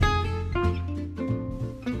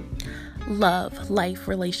love, life,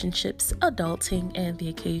 relationships, adulting, and the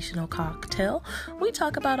occasional cocktail. We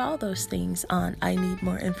talk about all those things on I Need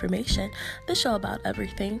More Information, the show about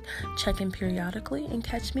everything. Check in periodically and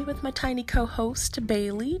catch me with my tiny co-host,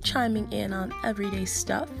 Bailey, chiming in on everyday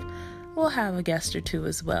stuff. We'll have a guest or two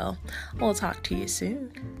as well. We'll talk to you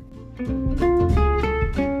soon.